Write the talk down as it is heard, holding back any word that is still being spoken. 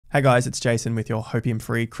Hey guys, it's Jason with your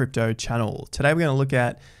Hopium-Free crypto channel. Today we're going to look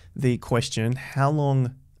at the question, how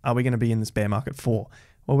long are we going to be in this bear market for?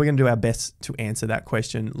 Well, we're going to do our best to answer that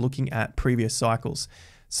question looking at previous cycles.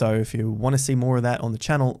 So if you want to see more of that on the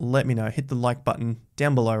channel, let me know. Hit the like button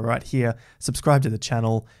down below right here, subscribe to the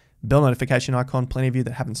channel, bell notification icon. Plenty of you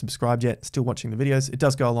that haven't subscribed yet, still watching the videos. It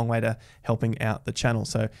does go a long way to helping out the channel.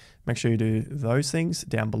 So make sure you do those things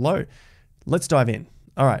down below. Let's dive in.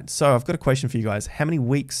 All right, so I've got a question for you guys. How many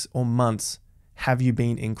weeks or months have you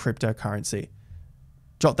been in cryptocurrency?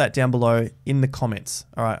 Jot that down below in the comments.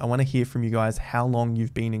 All right, I want to hear from you guys how long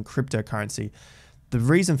you've been in cryptocurrency. The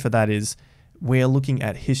reason for that is we're looking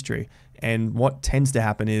at history, and what tends to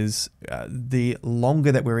happen is the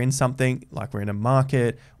longer that we're in something, like we're in a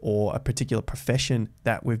market or a particular profession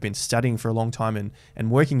that we've been studying for a long time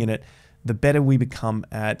and working in it, the better we become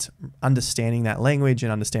at understanding that language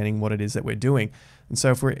and understanding what it is that we're doing. And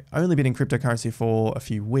so if we're only been in cryptocurrency for a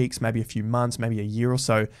few weeks, maybe a few months, maybe a year or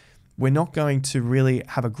so, we're not going to really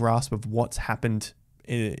have a grasp of what's happened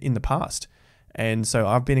in the past. And so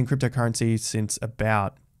I've been in cryptocurrency since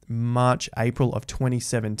about March, April of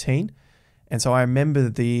 2017. And so I remember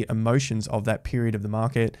the emotions of that period of the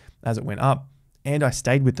market as it went up, and I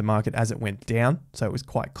stayed with the market as it went down. So it was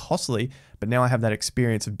quite costly, but now I have that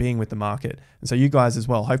experience of being with the market. And so you guys as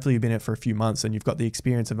well, hopefully you've been in it for a few months and you've got the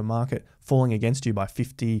experience of a market falling against you by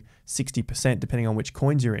 50, 60%, depending on which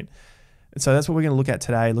coins you're in. And so that's what we're going to look at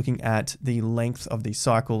today, looking at the length of these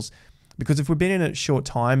cycles. Because if we've been in it a short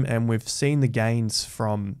time and we've seen the gains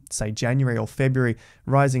from, say, January or February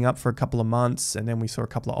rising up for a couple of months, and then we saw a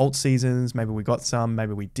couple of alt seasons, maybe we got some,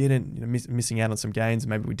 maybe we didn't, missing out on some gains,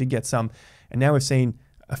 maybe we did get some, and now we've seen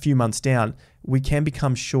a few months down, we can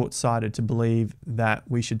become short-sighted to believe that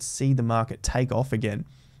we should see the market take off again,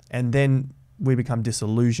 and then we become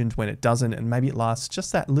disillusioned when it doesn't, and maybe it lasts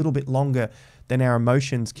just that little bit longer than our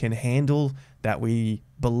emotions can handle, that we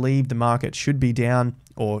believe the market should be down,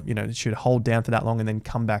 or it should hold down for that long and then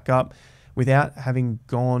come back up, without having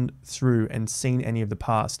gone through and seen any of the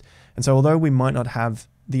past. And so although we might not have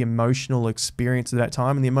the emotional experience at that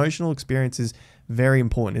time, and the emotional experience is very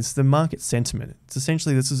important, it's the market sentiment. It's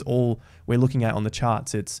essentially, this is all we're looking at on the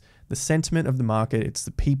charts. It's the sentiment of the market. It's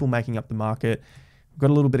the people making up the market. We've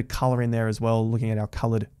got a little bit of color in there as well, looking at our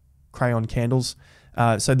colored crayon candles.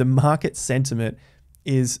 So the market sentiment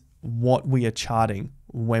is what we are charting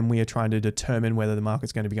when we are trying to determine whether the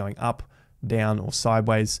market's going to be going up, down, or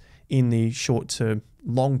sideways in the short to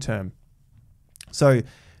long term. So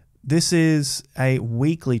this is a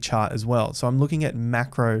weekly chart as well. So I'm looking at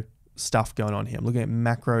macro stuff going on here. I'm looking at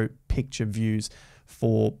macro picture views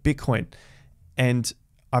for Bitcoin. And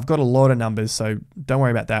I've got a lot of numbers, so don't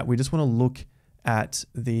worry about that. We just want to look at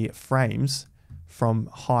the frames from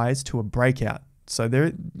highs to a breakout. So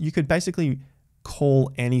there, you could basically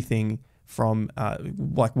call anything from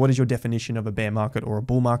like, what is your definition of a bear market or a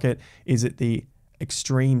bull market? Is it the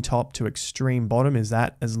extreme top to extreme bottom? Is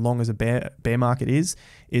that as long as a bear market is?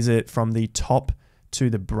 Is it from the top to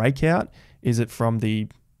the breakout? Is it from the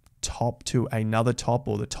top to another top,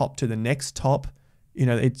 or the top to the next top?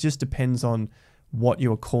 It just depends on what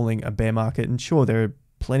you're calling a bear market. And sure, there are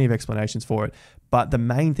plenty of explanations for it, but the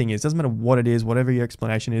main thing is, doesn't matter what it is, whatever your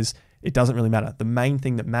explanation is, it doesn't really matter. The main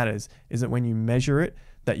thing that matters is that when you measure it,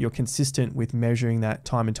 that you're consistent with measuring that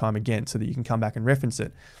time and time again, so that you can come back and reference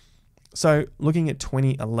it. So looking at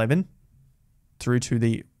 2011 through to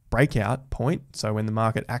the breakout point, so when the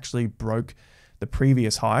market actually broke the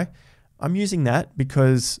previous high, I'm using that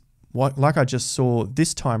because, like I just saw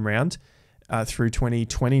this time round, through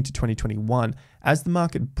 2020 to 2021, as the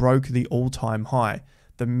market broke the all-time high,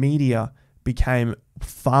 the media became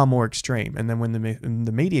far more extreme. And then when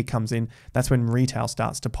the media comes in, that's when retail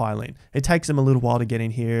starts to pile in. It takes them a little while to get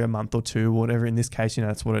in here, a month or two, whatever. In this case,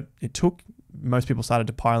 that's what it took. Most people started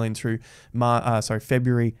to pile in through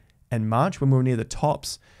February and March, when we were near the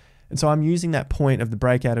tops. And so I'm using that point of the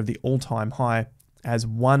breakout of the all-time high as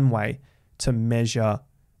one way to measure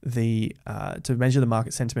the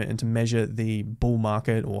market sentiment and to measure the bull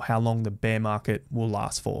market, or how long the bear market will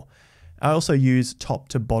last for. I also use top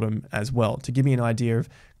to bottom as well to give me an idea of,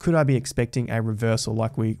 could I be expecting a reversal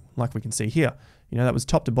like we can see here? That was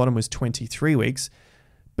top to bottom was 23 weeks,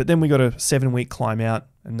 but then we got a 7-week climb out,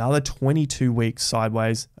 another 22 weeks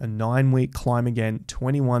sideways, a 9-week climb again,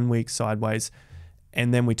 21 weeks sideways,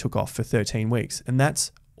 and then we took off for 13 weeks. And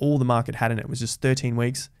that's all the market had in it, was just 13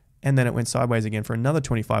 weeks, and then it went sideways again for another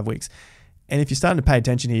 25 weeks. And if you're starting to pay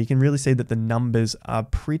attention here, you can really see that the numbers are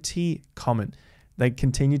pretty common. They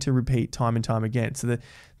continue to repeat time and time again. So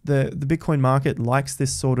the Bitcoin market likes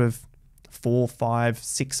this sort of 4, 5,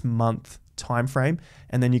 6 month time frame,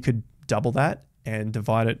 and then you could double that and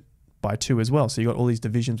divide it by 2 as well. So you got all these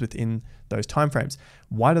divisions within those timeframes.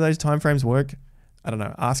 Why do those timeframes work? I don't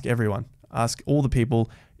know. Ask everyone. Ask all the people.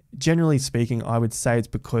 Generally speaking, I would say it's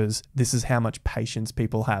because this is how much patience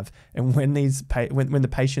people have. And when when the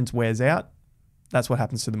patience wears out, that's what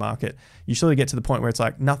happens to the market. You surely get to the point where it's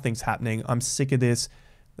like, nothing's happening. I'm sick of this.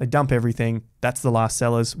 They dump everything. That's the last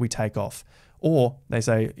sellers. We take off. Or they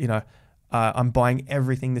say, I'm buying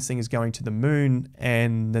everything. This thing is going to the moon,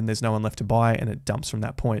 and then there's no one left to buy, and it dumps from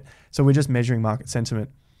that point. So we're just measuring market sentiment.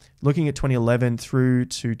 Looking at 2011 through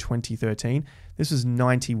to 2013, this was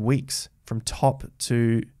 90 weeks from top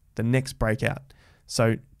to the next breakout.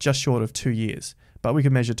 So just short of 2 years, but we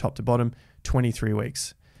could measure top to bottom, 23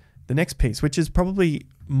 weeks. The next piece, which is probably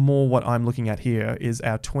more what I'm looking at here, is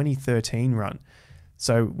our 2013 run.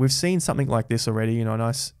 So we've seen something like this already, a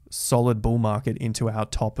nice solid bull market into our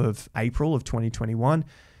top of April of 2021.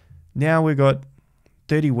 Now we've got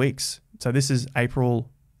 30 weeks. So this is April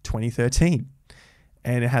 2013.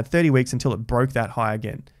 And it had 30 weeks until it broke that high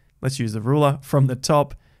again. Let's use the ruler from the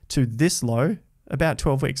top to this low, about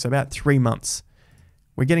 12 weeks, so about 3 months.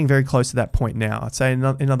 We're getting very close to that point now. I'd say in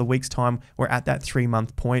another week's time, we're at that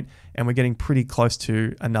 3-month point, and we're getting pretty close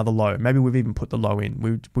to another low. Maybe we've even put the low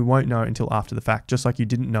in. We won't know until after the fact, just like you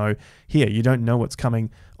didn't know here. You don't know what's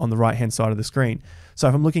coming on the right-hand side of the screen. So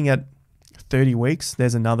if I'm looking at 30 weeks,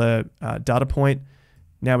 there's another data point.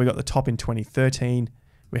 Now we got the top in 2013.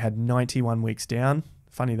 We had 91 weeks down.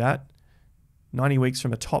 Funny that. 90 weeks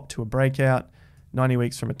from a top to a breakout. 90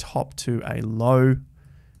 weeks from a top to a low.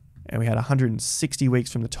 And we had 160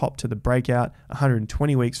 weeks from the top to the breakout,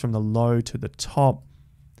 120 weeks from the low to the top.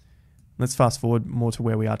 Let's fast forward more to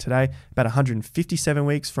where we are today. About 157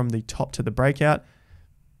 weeks from the top to the breakout.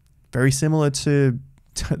 Very similar to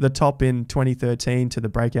the top in 2013 to the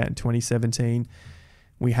breakout in 2017.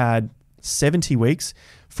 We had 70 weeks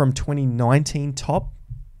from 2019 top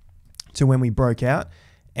to when we broke out.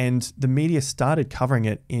 And the media started covering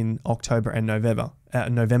it in October and November.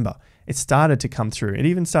 It started to come through. It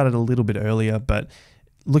even started a little bit earlier, but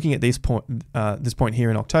looking at this point here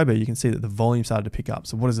in October, you can see that the volume started to pick up.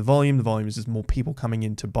 So what is the volume? The volume is just more people coming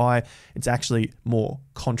in to buy. It's actually more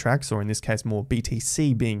contracts, or in this case, more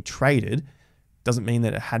BTC being traded. Doesn't mean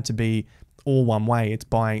that it had to be all one way. It's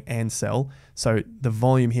buying and sell. So the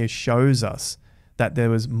volume here shows us that there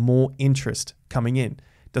was more interest coming in.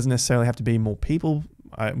 Doesn't necessarily have to be more people,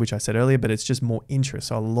 which I said earlier, but it's just more interest.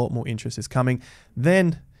 So a lot more interest is coming.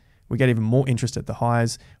 Then we get even more interest at the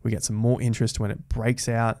highs. We get some more interest when it breaks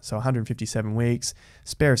out. So 157 weeks,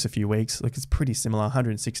 spare us a few weeks. Look, it's pretty similar,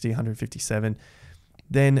 160, 157.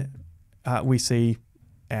 Then we see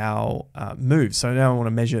our moves. So now I want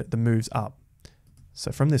to measure the moves up.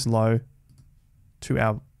 So from this low to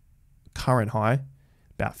our current high,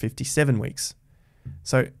 about 57 weeks.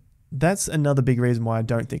 So that's another big reason why I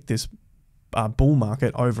don't think this bull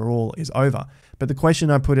market overall is over. But the question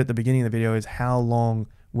I put at the beginning of the video is, how long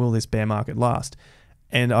will this bear market last?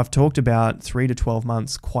 And I've talked about 3 to 12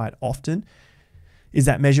 months quite often. Is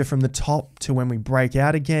that measure from the top to when we break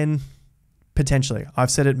out again? Potentially.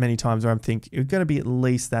 I've said it many times where I think it's going to be at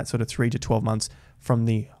least that sort of 3 to 12 months from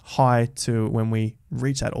the high to when we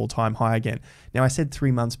reach that all-time high again. Now, I said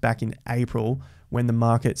 3 months back in April when the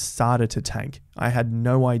market started to tank. I had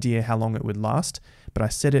no idea how long it would last, but I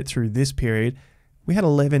said it through this period. We had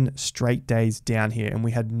 11 straight days down here, and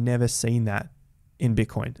we had never seen that in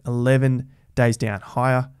Bitcoin. 11 days down,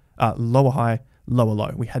 lower high, lower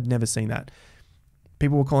low. We had never seen that.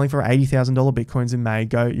 People were calling for $80,000 Bitcoins in May.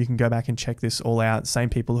 You can go back and check this all out. Same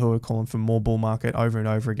people who are calling for more bull market over and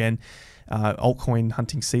over again. Altcoin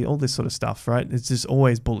hunting sea, all this sort of stuff, right? It's just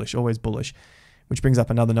always bullish, which brings up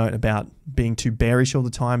another note about being too bearish all the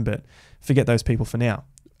time, but forget those people for now.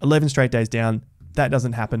 11 straight days down. That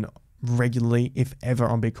doesn't happen regularly, if ever,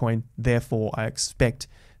 on Bitcoin. Therefore, I expect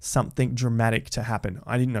something dramatic to happen.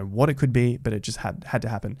 I didn't know what it could be, but it just had to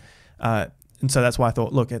happen. And so that's why I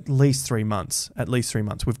thought, look, at least 3 months.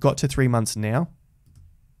 We've got to 3 months now.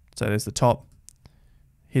 So there's the top.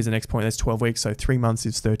 Here's the next point. There's 12 weeks. So 3 months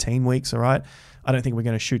is 13 weeks, all right? I don't think we're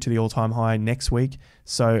going to shoot to the all-time high next week.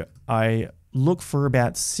 So I look for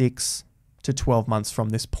about 6 to 12 months from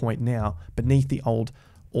this point now beneath the old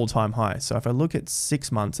all-time high. So if I look at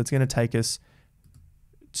 6 months, it's going to take us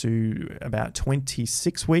to about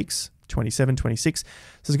 26 weeks, 27, 26.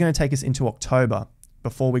 So it's going to take us into October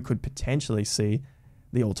before we could potentially see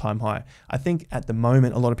the all-time high. I think at the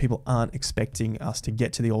moment, a lot of people aren't expecting us to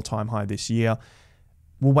get to the all-time high this year.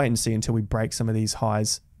 We'll wait and see until we break some of these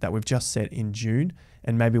highs that we've just set in June,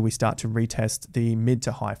 and maybe we start to retest the mid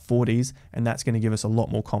to high 40s, and that's going to give us a lot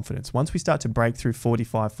more confidence. Once we start to break through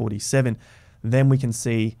 45, 47, then we can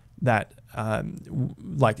see that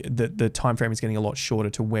like the time frame is getting a lot shorter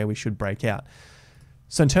to where we should break out.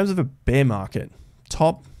 So in terms of a bear market,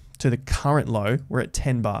 top to the current low, we're at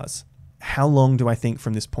 10 bars. How long do I think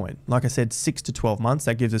from this point? Like I said, 6 to 12 months.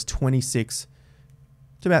 That gives us 26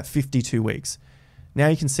 to about 52 weeks. Now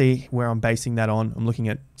you can see where I'm basing that on. I'm looking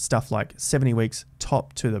at stuff like 70 weeks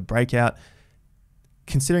top to the breakout.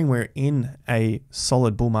 Considering we're in a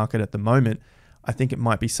solid bull market at the moment, I think it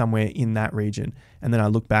might be somewhere in that region. And then I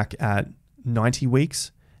look back at 90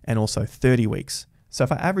 weeks and also 30 weeks. So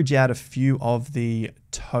if I average out a few of the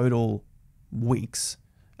total weeks,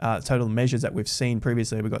 total measures that we've seen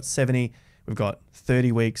previously, we've got 70, we've got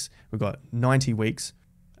 30 weeks, we've got 90 weeks,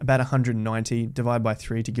 about 190 divided by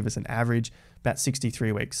 3 to give us an average, about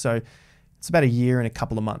 63 weeks. So it's about a year and a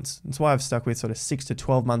couple of months. That's why I've stuck with sort of 6 to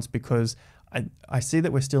 12 months, because I see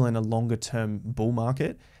that we're still in a longer term bull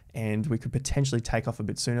market and we could potentially take off a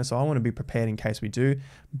bit sooner. So I want to be prepared in case we do,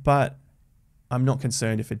 but I'm not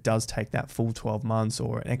concerned if it does take that full 12 months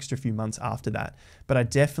or an extra few months after that. But I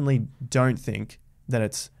definitely don't think that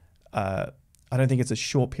it's, I don't think it's a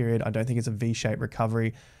short period. I don't think it's a V-shaped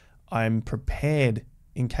recovery. I'm prepared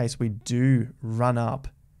in case we do run up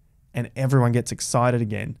and everyone gets excited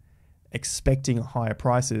again, expecting higher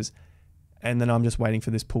prices. And then I'm just waiting for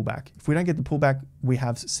this pullback. If we don't get the pullback, we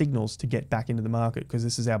have signals to get back into the market, because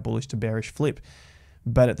this is our bullish to bearish flip.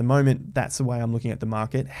 But at the moment, that's the way I'm looking at the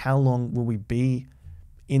market. How long will we be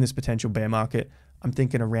in this potential bear market? I'm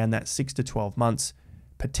thinking around that 6 to 12 months,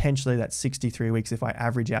 potentially that 63 weeks if I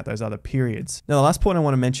average out those other periods. Now, the last point I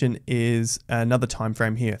want to mention is another time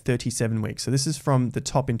frame here, 37 weeks. So this is from the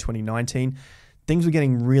top in 2019. Things were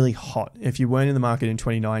getting really hot. If you weren't in the market in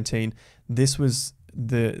 2019, this was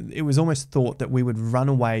it was almost thought that we would run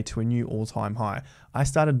away to a new all-time high. I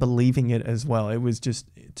started believing it as well. It was just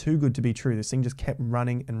too good to be true. This thing just kept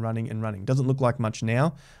running and running and running. Doesn't look like much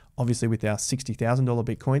now, obviously with our $60,000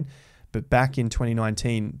 Bitcoin, but back in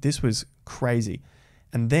 2019, this was crazy.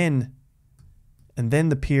 And then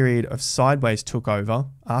the period of sideways took over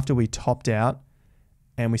after we topped out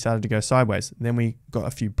and we started to go sideways. Then we got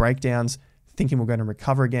a few breakdowns, thinking we're going to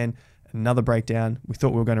recover again, another breakdown. We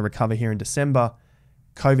thought we were going to recover here in December.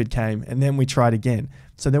 COVID came, and then we tried again.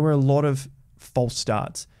 So there were a lot of false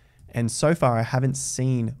starts. And so far, I haven't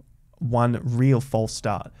seen one real false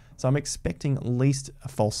start. So I'm expecting at least a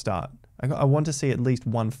false start. I want to see at least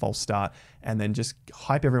one false start and then just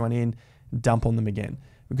hype everyone in, dump on them again,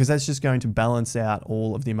 because that's just going to balance out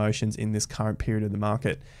all of the emotions in this current period of the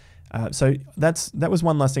market. So that was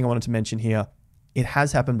one last thing I wanted to mention here. It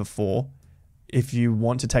has happened before. If you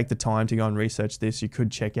want to take the time to go and research this, you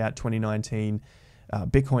could check out 2019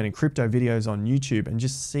 Bitcoin and crypto videos on YouTube and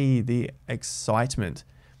just see the excitement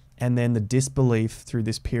and then the disbelief through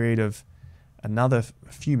this period of another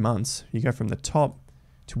few months. You go from the top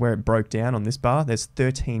to where it broke down on this bar. There's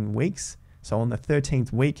 13 weeks. So on the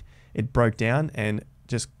 13th week, it broke down and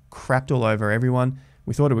just crapped all over everyone.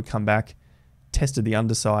 We thought it would come back, tested the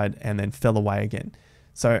underside, and then fell away again.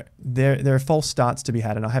 So there are false starts to be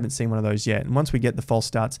had, and I haven't seen one of those yet. And once we get the false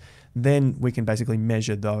starts, then we can basically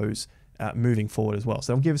measure those moving forward as well.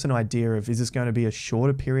 So it'll give us an idea of, is this going to be a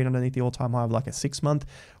shorter period underneath the all-time high of like a 6 month,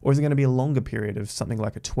 or is it going to be a longer period of something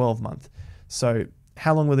like a 12 month? So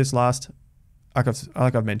how long will this last? Like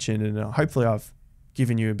I've mentioned, and hopefully I've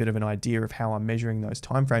given you a bit of an idea of how I'm measuring those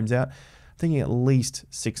timeframes out. I'm thinking at least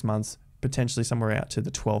 6 months, potentially somewhere out to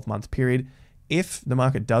the 12-month period. If the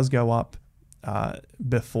market does go up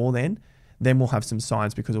before then we'll have some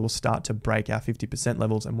signs, because it will start to break our 50%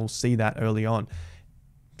 levels, and we'll see that early on.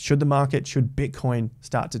 Should Bitcoin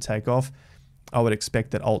start to take off, I would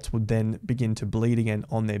expect that alts would then begin to bleed again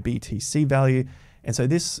on their BTC value. And so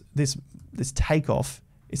this takeoff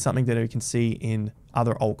is something that we can see in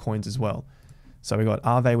other altcoins as well. So we got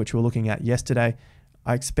Aave, which we were looking at yesterday.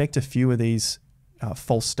 I expect a few of these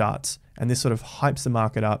false starts, and this sort of hypes the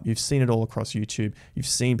market up. You've seen it all across YouTube. You've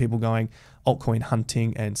seen people going altcoin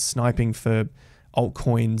hunting and sniping for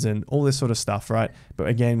altcoins and all this sort of stuff, right? But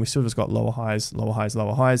again, we still just got lower highs, lower highs,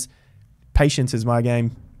 lower highs. Patience is my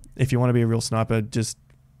game. If you want to be a real sniper, just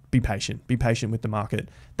be patient. Be patient with the market.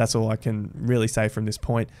 That's all I can really say from this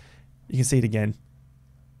point. You can see it again.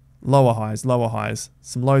 Lower highs, lower highs.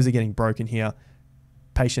 Some lows are getting broken here.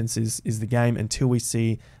 Patience is the game until we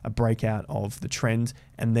see a breakout of the trend,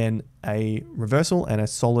 and then a reversal and a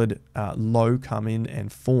solid low come in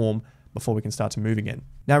and form before we can start to move again.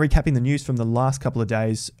 Now, recapping the news from the last couple of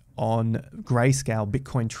days on Grayscale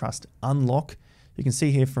Bitcoin Trust unlock. You can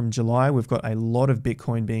see here from July, we've got a lot of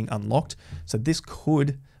Bitcoin being unlocked. So this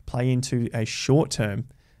could play into a short-term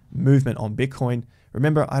movement on Bitcoin.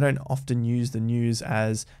 Remember, I don't often use the news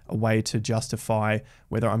as a way to justify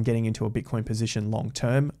whether I'm getting into a Bitcoin position long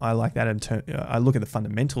term. I like that I look at the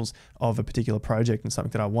fundamentals of a particular project and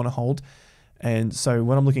something that I want to hold. And so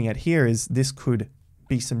what I'm looking at here is this could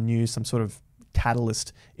be some news, some sort of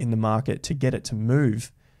catalyst in the market to get it to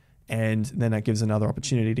move. And then that gives another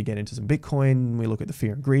opportunity to get into some Bitcoin. We look at the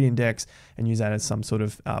fear and greed index and use that as some sort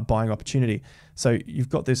of buying opportunity. So you've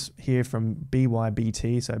got this here from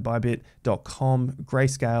BYBT, so Bybit.com,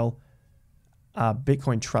 Grayscale,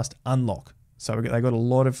 Bitcoin Trust Unlock. So they got a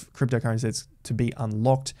lot of cryptocurrencies to be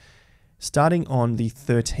unlocked starting on the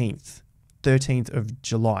 13th of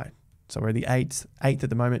July. So we're at the 8th at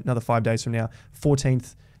the moment, another 5 days from now.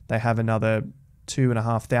 14th, they have another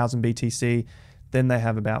 2,500 BTC. Then they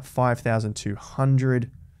have about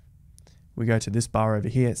 5,200. We go to this bar over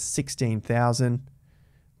here, 16,000.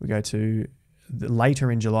 We go to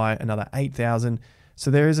later in July, another 8,000.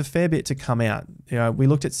 So there is a fair bit to come out. We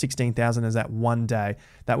looked at 16,000 as that one day.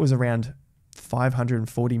 That was around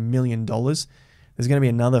 $540 million. There's going to be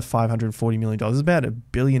another $540 million. It's about $1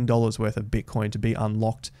 billion worth of Bitcoin to be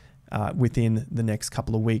unlocked within the next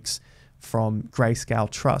couple of weeks from Grayscale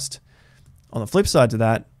Trust. On the flip side to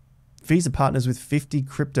that, Visa partners with 50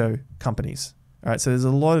 crypto companies. All right, so there's a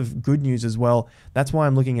lot of good news as well. That's why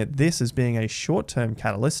I'm looking at this as being a short-term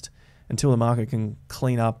catalyst until the market can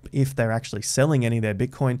clean up if they're actually selling any of their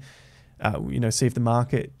Bitcoin. See if the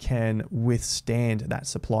market can withstand that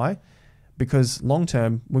supply. Because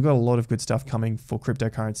long-term, we've got a lot of good stuff coming for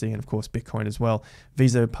cryptocurrency and, of course, Bitcoin as well.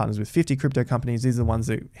 Visa partners with 50 crypto companies. These are the ones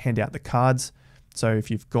that hand out the cards. So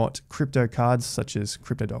if you've got crypto cards such as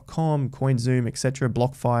Crypto.com, CoinZoom, etc.,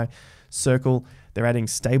 BlockFi, Circle, they're adding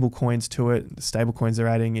stable coins to it. The stable coins they're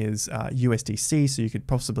adding is USDC, so you could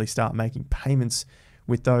possibly start making payments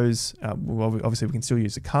with those. Obviously, we can still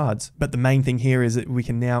use the cards. But the main thing here is that we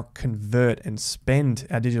can now convert and spend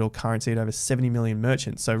our digital currency at over 70 million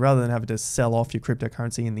merchants. So rather than having to sell off your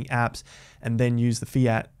cryptocurrency in the apps and then use the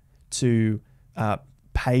fiat to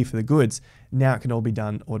pay for the goods, now it can all be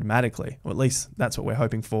done automatically, or at least that's what we're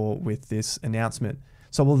hoping for with this announcement.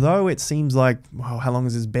 So although it seems like, well, how long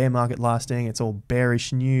is this bear market lasting? It's all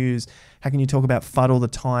bearish news. How can you talk about FUD all the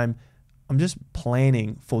time? I'm just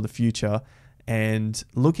planning for the future and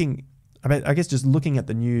looking at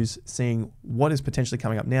the news, seeing what is potentially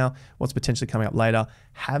coming up now, what's potentially coming up later.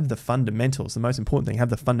 Have the fundamentals, the most important thing, have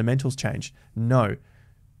the fundamentals changed? No.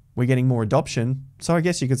 We're getting more adoption. So I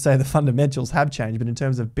guess you could say the fundamentals have changed, but in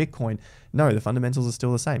terms of Bitcoin, no, the fundamentals are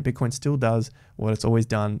still the same. Bitcoin still does what it's always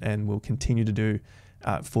done and will continue to do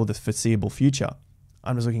for the foreseeable future.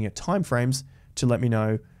 I'm just looking at timeframes to let me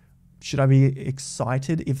know, should I be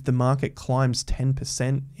excited if the market climbs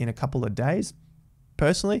 10% in a couple of days?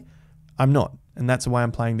 Personally, I'm not. And that's why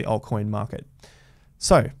I'm playing the altcoin market.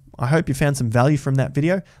 So I hope you found some value from that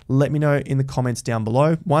video. Let me know in the comments down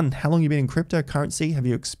below. 1, how long have you been in cryptocurrency? Have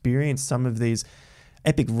you experienced some of these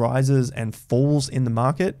epic rises and falls in the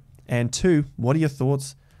market? And 2, what are your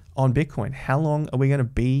thoughts on Bitcoin? How long are we going to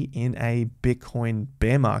be in a Bitcoin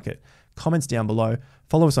bear market? Comments down below.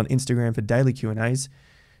 Follow us on Instagram for daily Q&As.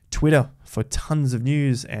 Twitter for tons of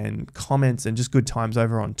news and comments and just good times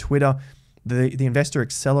over on Twitter. The Investor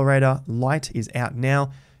Accelerator Lite is out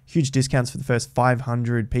now. Huge discounts for the first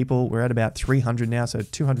 500 people. We're at about 300 now, so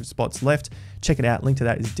 200 spots left. Check it out. Link to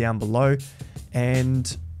that is down below.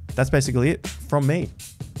 And that's basically it from me.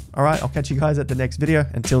 All right, I'll catch you guys at the next video.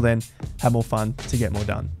 Until then, have more fun to get more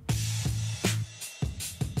done.